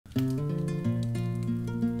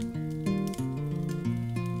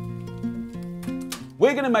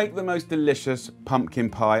We're gonna make the most delicious pumpkin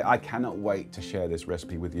pie. I cannot wait to share this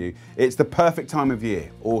recipe with you. It's the perfect time of year,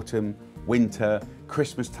 autumn, winter,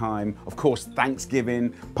 Christmas time, of course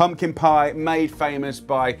Thanksgiving. Pumpkin pie made famous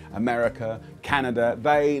by America, Canada.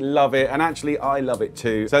 They love it, and actually I love it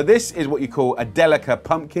too. So this is what you call a delicate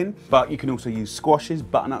pumpkin, but you can also use squashes.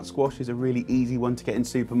 Butternut squash is a really easy one to get in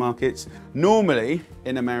supermarkets. Normally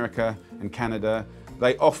in America and Canada,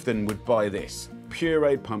 they often would buy this,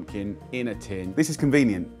 pureed pumpkin in a tin. This is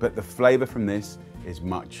convenient, but the flavor from this is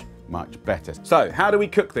much better. So how do we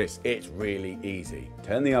cook this? It's really easy.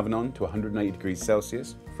 Turn the oven on to 180 degrees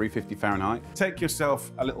Celsius, 350 Fahrenheit. Take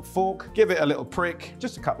yourself a little fork, give it a little prick,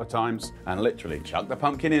 just a couple of times, and literally chuck the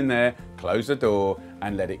pumpkin in there, close the door,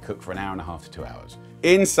 and let it cook for an hour and a half to 2 hours.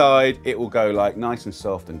 Inside, it will go like nice and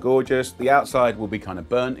soft and gorgeous. The outside will be kind of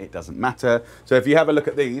burnt, it doesn't matter. So if you have a look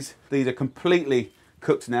at these are completely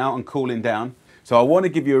cooked now and cooling down. So I want to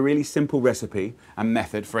give you a really simple recipe and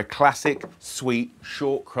method for a classic sweet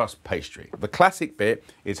short crust pastry. The classic bit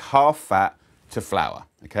is half fat to flour.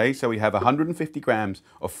 Okay, so we have 150 grams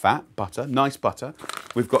of fat, butter, nice butter.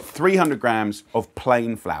 We've got 300 grams of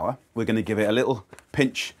plain flour. We're going to give it a little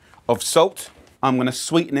pinch of salt. I'm going to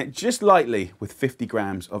sweeten it just lightly with 50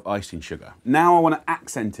 grams of icing sugar. Now I want to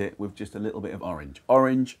accent it with just a little bit of orange.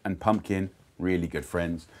 Orange and pumpkin, really good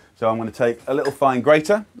friends. So I'm going to take a little fine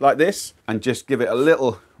grater like this and just give it a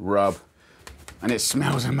little rub, and it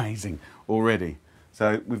smells amazing already.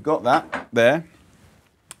 So we've got that there.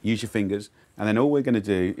 Use your fingers, and then all we're going to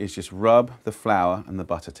do is just rub the flour and the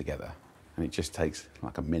butter together, and it just takes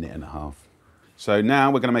like a minute and a half. So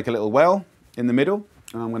now we're going to make a little well in the middle,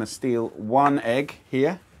 and I'm going to steal 1 egg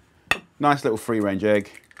here. Nice little free-range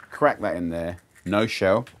egg. Crack that in there, no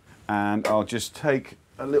shell, and I'll just take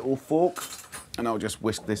a little fork and I'll just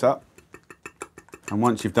whisk this up. And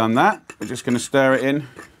once you've done that, we're just going to stir it in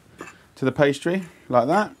to the pastry like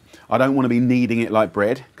that. I don't want to be kneading it like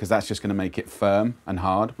bread because that's just going to make it firm and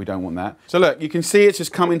hard. We don't want that. So look, you can see it's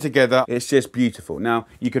just coming together. It's just beautiful. Now,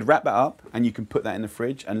 you could wrap that up and you can put that in the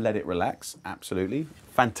fridge and let it relax. Absolutely.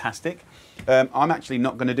 Fantastic. I'm actually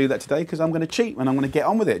not going to do that today because I'm going to cheat and I'm going to get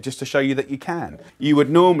on with it just to show you that you can. You would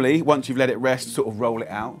normally, once you've let it rest, sort of roll it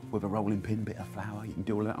out with a rolling pin, bit of flour. You can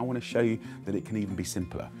do all that. I want to show you that it can even be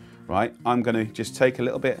simpler, right? I'm going to just take a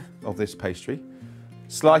little bit of this pastry,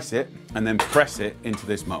 slice it, and then press it into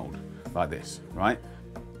this mold like this, right?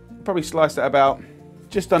 Probably slice it about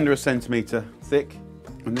just under 1 centimetre thick.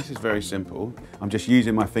 And this is very simple. I'm just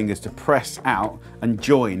using my fingers to press out and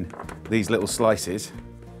join these little slices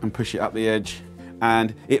and push it up the edge.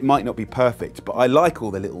 And it might not be perfect, but I like all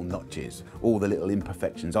the little notches, all the little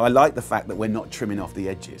imperfections. I like the fact that we're not trimming off the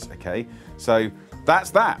edges, okay? So that's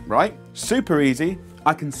that, right? Super easy.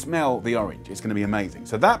 I can smell the orange. It's gonna be amazing.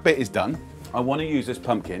 So that bit is done. I wanna use this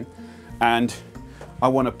pumpkin and I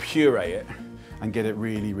wanna puree it and get it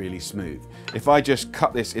really, really smooth. If I just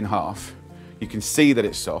cut this in half, you can see that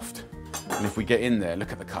it's soft. And if we get in there,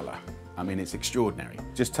 look at the color. I mean, it's extraordinary.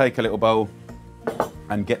 Just take a little bowl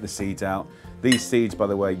and get the seeds out. These seeds, by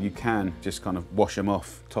the way, you can just kind of wash them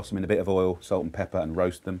off, toss them in a bit of oil, salt and pepper, and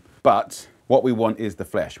roast them. But what we want is the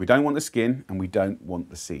flesh. We don't want the skin and we don't want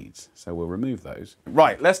the seeds. So we'll remove those.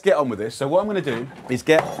 Right, let's get on with this. So what I'm gonna do is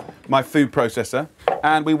get my food processor,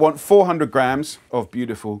 and we want 400 grams of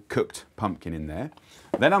beautiful cooked pumpkin in there.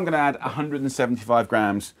 Then I'm gonna add 175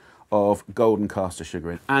 grams of golden caster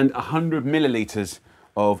sugar in, and 100 milliliters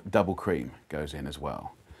of double cream goes in as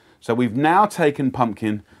well. So we've now taken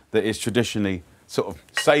pumpkin that is traditionally sort of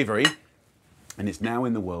savory, and it's now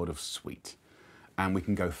in the world of sweet. And we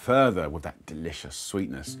can go further with that delicious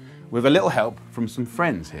sweetness with a little help from some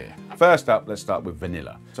friends here. First up, let's start with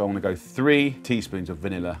vanilla. So I'm gonna go 3 teaspoons of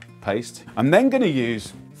vanilla paste. I'm then gonna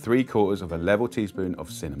use 3/4 of a level teaspoon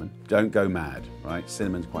of cinnamon. Don't go mad, right?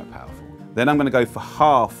 Cinnamon's quite powerful. Then I'm gonna go for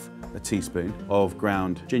half a teaspoon of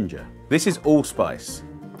ground ginger. This is allspice.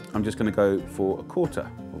 I'm just gonna go for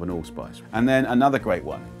 1/4 of an allspice. And then another great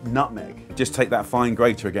one, nutmeg. Just take that fine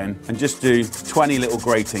grater again and just do 20 little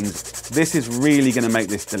gratings. This is really gonna make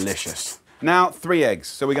this delicious. Now, 3 eggs.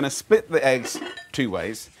 So we're gonna split the eggs 2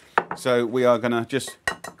 ways. So we are gonna just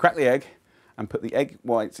crack the egg and put the egg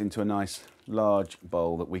whites into a nice large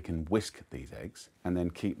bowl that we can whisk these eggs, and then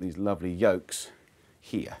keep these lovely yolks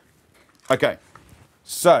here. Okay,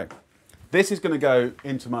 so this is gonna go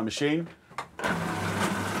into my machine.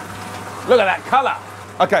 Look at that colour.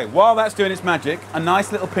 Okay, while that's doing its magic, a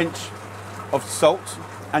nice little pinch of salt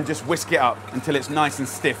and just whisk it up until it's nice and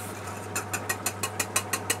stiff.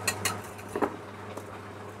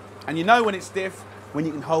 And you know when it's stiff, when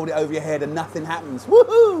you can hold it over your head and nothing happens.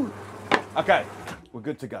 Woohoo! Okay, we're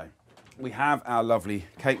good to go. We have our lovely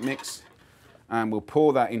cake mix, And we'll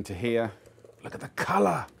pour that into here. Look at the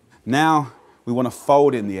colour. Now we want to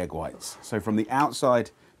fold in the egg whites. So from the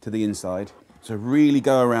outside to the inside. So really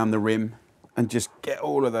go around the rim and just get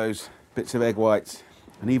all of those bits of egg whites.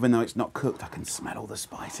 And even though it's not cooked, I can smell all the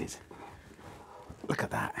spices. Look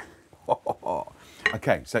at that.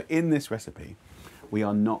 Okay, so in this recipe, we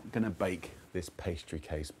are not going to bake this pastry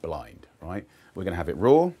case blind, right? We're going to have it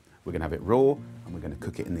raw, we're going to have it raw, and we're going to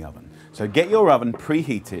cook it in the oven. So get your oven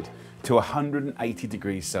preheated to 180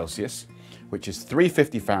 degrees Celsius, which is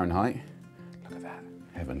 350 Fahrenheit. Look at that,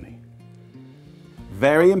 heavenly.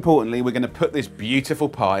 Very importantly, we're going to put this beautiful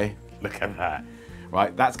pie, look at that,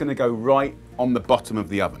 right? That's going to go right on the bottom of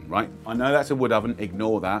the oven, right? I know that's a wood oven,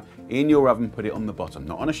 ignore that. In your oven, put it on the bottom,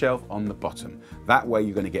 not on a shelf, on the bottom. That way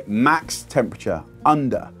you're going to get max temperature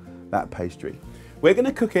under that pastry. We're going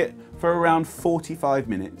to cook it for around 45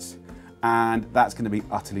 minutes, and that's going to be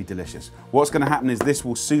utterly delicious. What's going to happen is this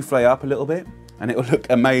will souffle up a little bit, and it will look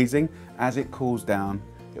amazing. As it cools down,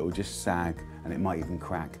 it will just sag, and it might even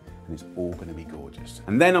crack, and it's all going to be gorgeous.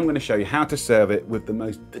 And then I'm going to show you how to serve it with the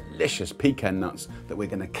most delicious pecan nuts that we're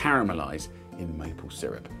going to caramelize in maple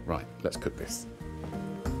syrup. Right, let's cook this.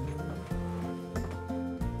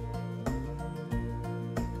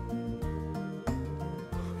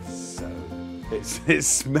 It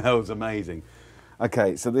smells amazing.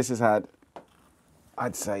 Okay, so this has had,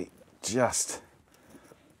 I'd say, just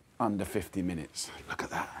under 50 minutes. Look at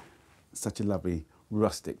that. Such a lovely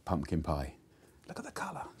rustic pumpkin pie. Look at the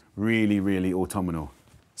colour. Really, really autumnal.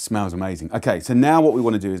 Smells amazing. Okay, so now what we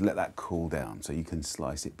want to do is let that cool down so you can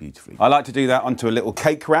slice it beautifully. I like to do that onto a little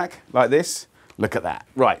cake rack like this. Look at that.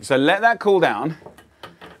 Right, so let that cool down.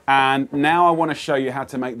 And now I want to show you how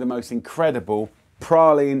to make the most incredible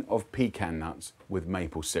praline of pecan nuts with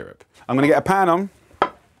maple syrup. I'm going to get a pan on.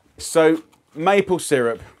 So maple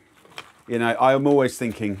syrup, you know, I'm always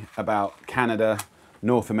thinking about Canada,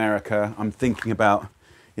 North America. I'm thinking about,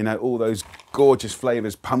 you know, all those gorgeous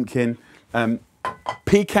flavors, pumpkin.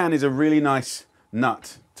 Pecan is a really nice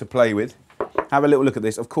nut to play with. Have a little look at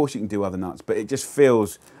this. Of course you can do other nuts, but it just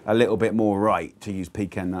feels a little bit more right to use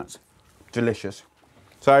pecan nuts. Delicious.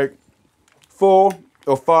 So 4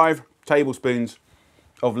 or 5 tablespoons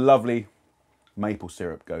of lovely maple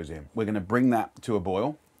syrup goes in. We're going to bring that to a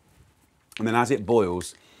boil, and then as it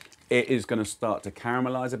boils, it is going to start to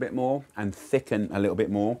caramelize a bit more and thicken a little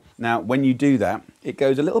bit more. Now, when you do that, it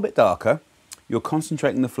goes a little bit darker. You're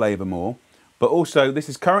concentrating the flavor more, but also this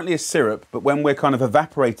is currently a syrup, but when we're kind of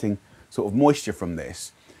evaporating sort of moisture from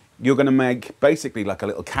this, you're going to make basically like a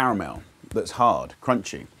little caramel that's hard,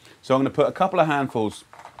 crunchy. So I'm going to put a couple of handfuls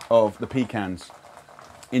of the pecans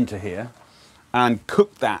into here and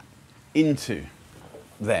cook that into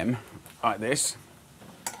them like this.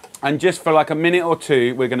 And just for like a minute or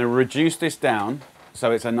two, we're going to reduce this down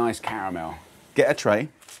so it's a nice caramel. Get a tray,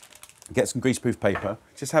 get some greaseproof paper,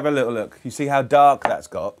 just have a little look. You see how dark that's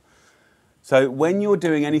got? So when you're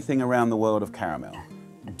doing anything around the world of caramel,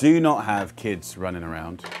 do not have kids running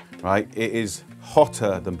around, right? It is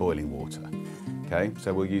hotter than boiling water, okay?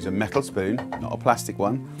 So we'll use a metal spoon, not a plastic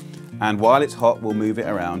one. And while it's hot, we'll move it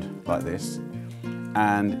around like this.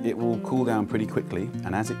 And it will cool down pretty quickly.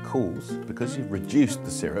 And as it cools, because you've reduced the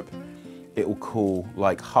syrup, it will cool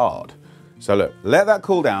like hard. So look, let that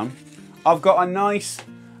cool down. I've got a nice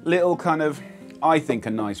little kind of, I think, a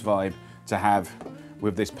nice vibe to have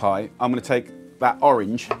with this pie. I'm going to take that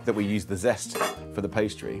orange that we use the zest for the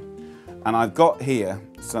pastry, and I've got here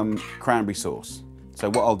some cranberry sauce. So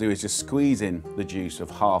what I'll do is just squeeze in the juice of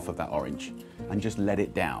half of that orange and just let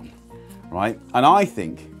it down, right? And I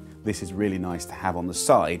think this is really nice to have on the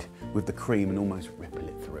side with the cream and almost ripple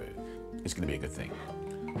it through. It's going to be a good thing.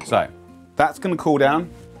 So that's going to cool down.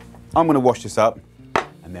 I'm going to wash this up,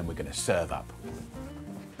 and then we're going to serve up.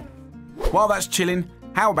 While that's chilling,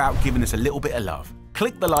 how about giving us a little bit of love?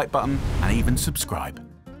 Click the like button and even subscribe.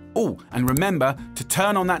 Oh, and remember to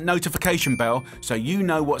turn on that notification bell so you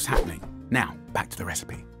know what's happening. Now, back to the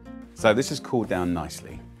recipe. So this has cooled down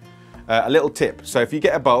nicely. A little tip, so if you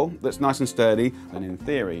get a bowl that's nice and sturdy, then in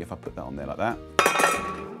theory, if I put that on there like that,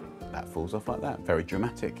 that falls off like that, very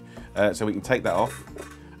dramatic. So we can take that off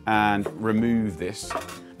and remove this.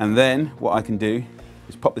 And then what I can do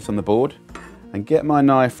is pop this on the board and get my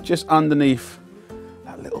knife just underneath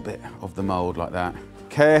that little bit of the mold like that.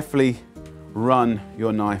 Carefully run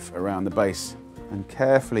your knife around the base and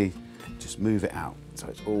carefully just move it out so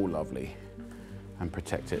it's all lovely and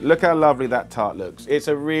protect it. Look how lovely that tart looks. It's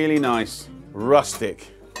a really nice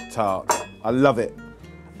rustic tart. I love it.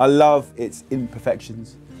 I love its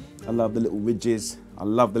imperfections. I love the little ridges. I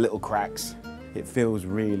love the little cracks. It feels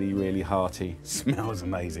really, really hearty. Smells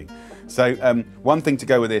amazing. So one thing to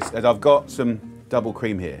go with this is I've got some double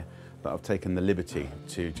cream here that I've taken the liberty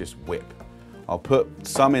to just whip. I'll put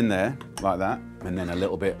some in there like that, and then a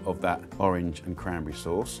little bit of that orange and cranberry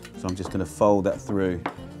sauce. So I'm just going to fold that through.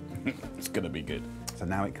 It's going to be good. So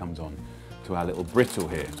now it comes on to our little brittle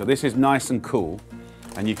here. So this is nice and cool,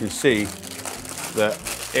 and you can see that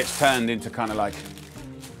it's turned into kind of like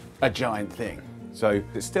a giant thing. So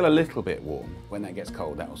it's still a little bit warm. When that gets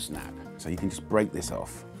cold, that will snap. So you can just break this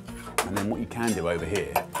off. And then what you can do over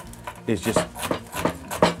here is just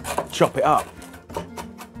chop it up.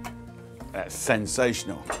 That's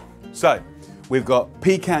sensational. So we've got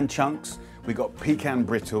pecan chunks, we've got pecan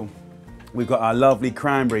brittle, we've got our lovely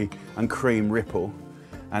cranberry and cream ripple.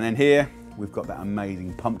 And then here, we've got that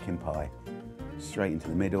amazing pumpkin pie. Straight into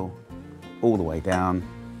the middle, all the way down.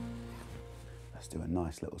 Let's do a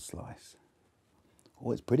nice little slice.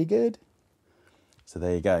 Oh, it's pretty good. So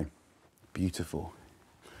there you go, beautiful.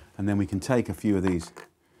 And then we can take a few of these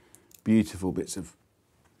beautiful bits of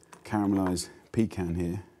caramelized pecan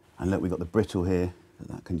here. And look, we've got the brittle here,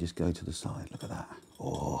 that can just go to the side, look at that.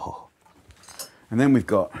 Oh. And then we've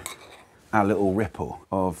got our little ripple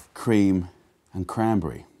of cream and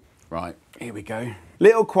cranberry. Right, here we go.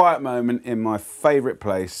 Little quiet moment in my favorite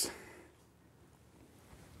place.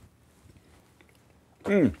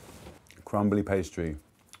 Crumbly pastry,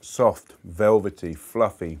 soft, velvety,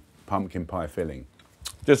 fluffy pumpkin pie filling.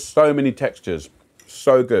 Just so many textures,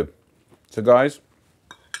 so good. So guys,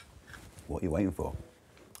 what are you waiting for?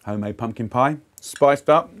 Homemade pumpkin pie, spiced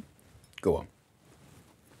up, go on,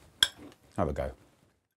 have a go.